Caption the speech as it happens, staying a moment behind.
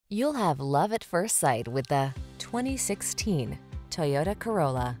You'll have love at first sight with the 2016 Toyota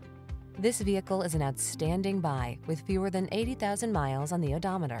Corolla. This vehicle is an outstanding buy with fewer than 80,000 miles on the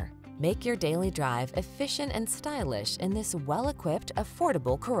odometer. Make your daily drive efficient and stylish in this well-equipped,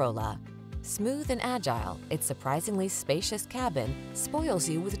 affordable Corolla. Smooth and agile, its surprisingly spacious cabin spoils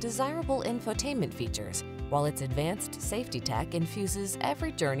you with desirable infotainment features, while its advanced safety tech infuses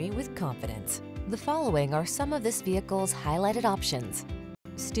every journey with confidence. The following are some of this vehicle's highlighted options: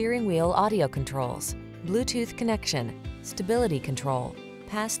 steering wheel audio controls, Bluetooth connection, stability control,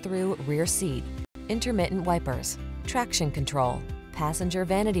 pass-through rear seat, intermittent wipers, traction control, passenger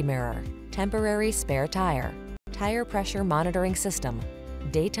vanity mirror, temporary spare tire, tire pressure monitoring system,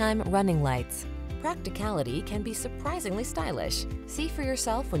 daytime running lights. Practicality can be surprisingly stylish. See for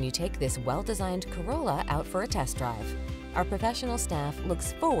yourself when you take this well-designed Corolla out for a test drive. Our professional staff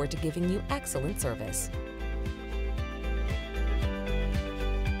looks forward to giving you excellent service.